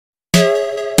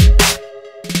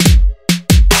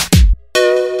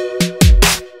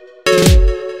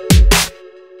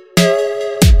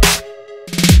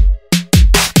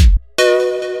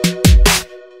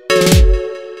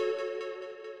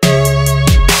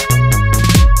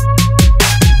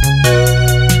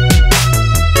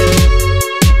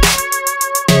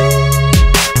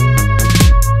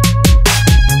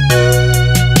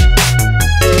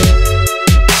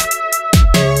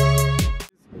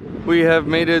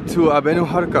made it to Abeno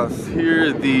Harukas,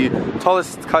 here the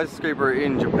tallest skyscraper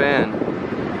in Japan.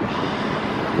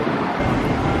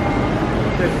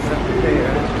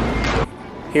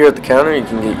 Here at the counter you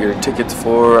can get your tickets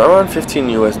for around $15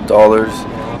 US.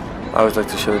 I always like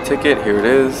to show the ticket. Here it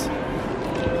is.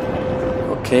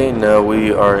 Okay, now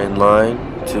we are in line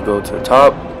to go to the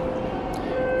top.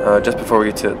 Just before we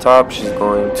get to the top, she's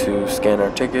going to scan our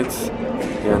tickets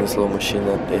here on this little machine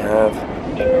that they have.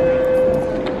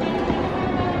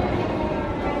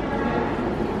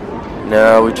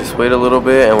 Now we just wait a little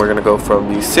bit and we're going to go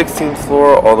from the 16th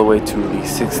floor all the way to the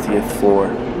 60th floor.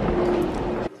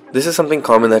 This is something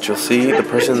common that you'll see. The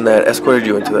person that escorted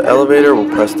you into the elevator will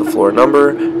press the floor number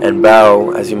and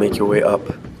bow as you make your way up.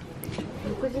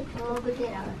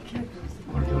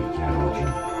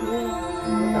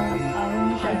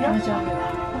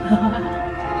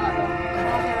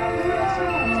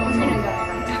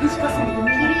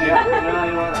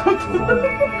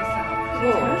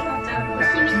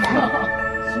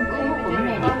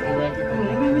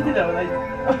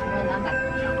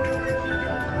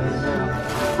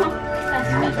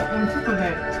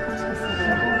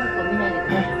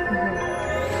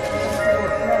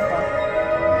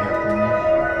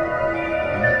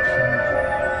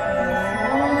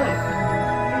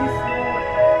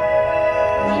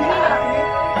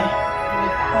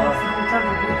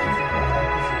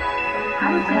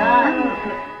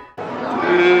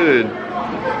 Dude,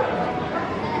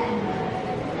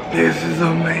 this is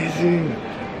amazing.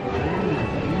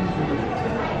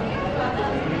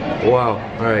 Wow.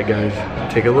 Alright guys,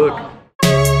 take a look.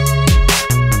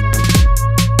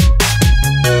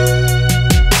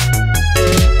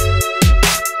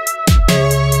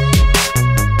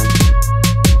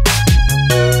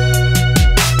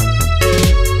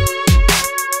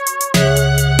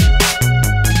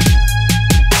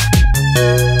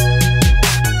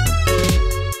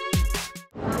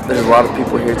 There's a lot of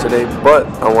people here today, but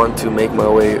I want to make my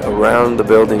way around the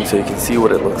building so you can see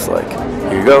what it looks like.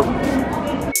 Here you go.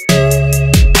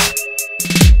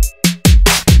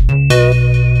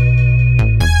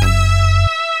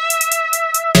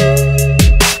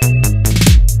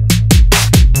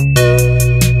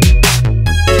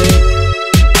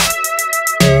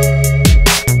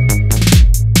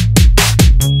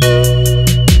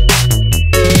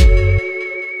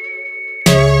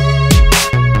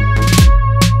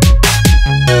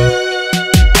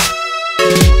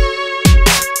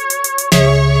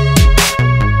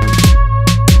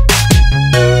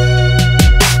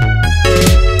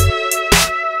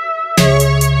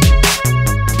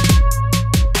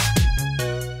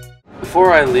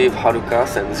 Before I leave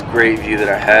Harukas and this great view that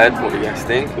I had, what do you guys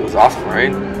think? It was awesome,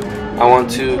 right? I want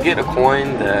to get a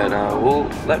coin that will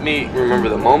let me remember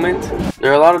the moment.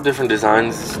 There are a lot of different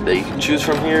designs that you can choose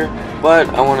from here, but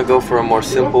I want to go for a more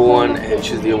simple one and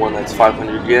choose the one that's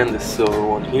 500 yen, the silver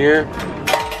one here.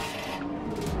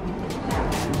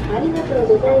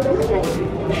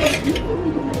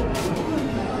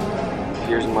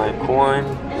 Here's my coin.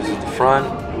 This is the front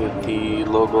with the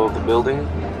logo of the building.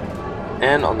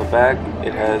 And on the back,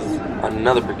 it has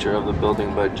another picture of the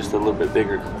building, but just a little bit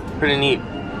bigger. Pretty neat.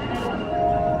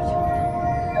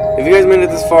 If you guys made it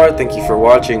this far, thank you for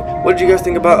watching. What did you guys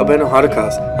think about Abeno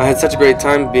Harukas? I had such a great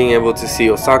time being able to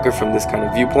see Osaka from this kind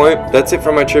of viewpoint. That's it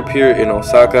for my trip here in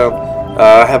Osaka.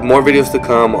 I have more videos to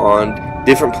come on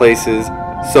different places,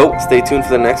 so stay tuned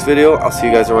for the next video. I'll see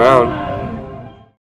you guys around.